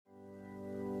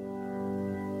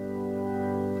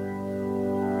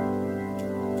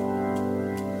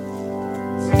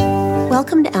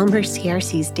Welcome to Elmhurst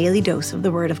CRC's Daily Dose of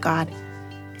the Word of God.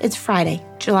 It's Friday,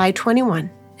 July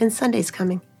 21, and Sunday's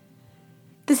coming.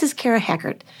 This is Kara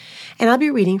Hackert, and I'll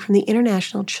be reading from the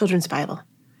International Children's Bible,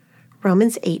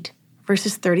 Romans 8,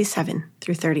 verses 37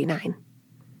 through 39.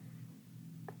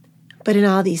 But in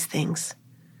all these things,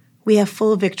 we have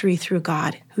full victory through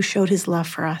God, who showed his love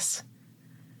for us.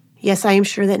 Yes, I am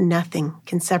sure that nothing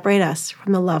can separate us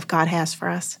from the love God has for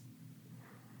us.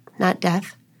 Not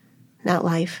death, not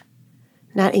life,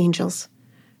 not angels,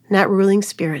 not ruling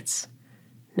spirits,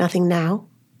 nothing now,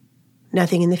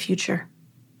 nothing in the future,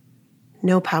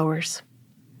 no powers,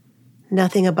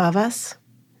 nothing above us,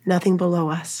 nothing below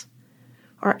us,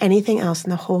 or anything else in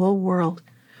the whole world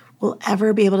will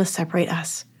ever be able to separate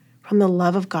us from the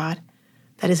love of God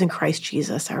that is in Christ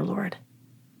Jesus our Lord.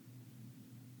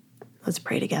 Let's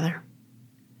pray together.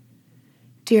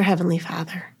 Dear Heavenly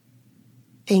Father,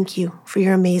 thank you for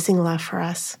your amazing love for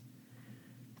us.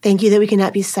 Thank you that we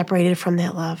cannot be separated from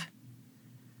that love.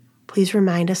 Please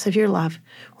remind us of your love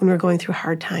when we're going through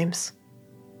hard times.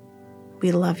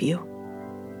 We love you.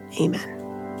 Amen.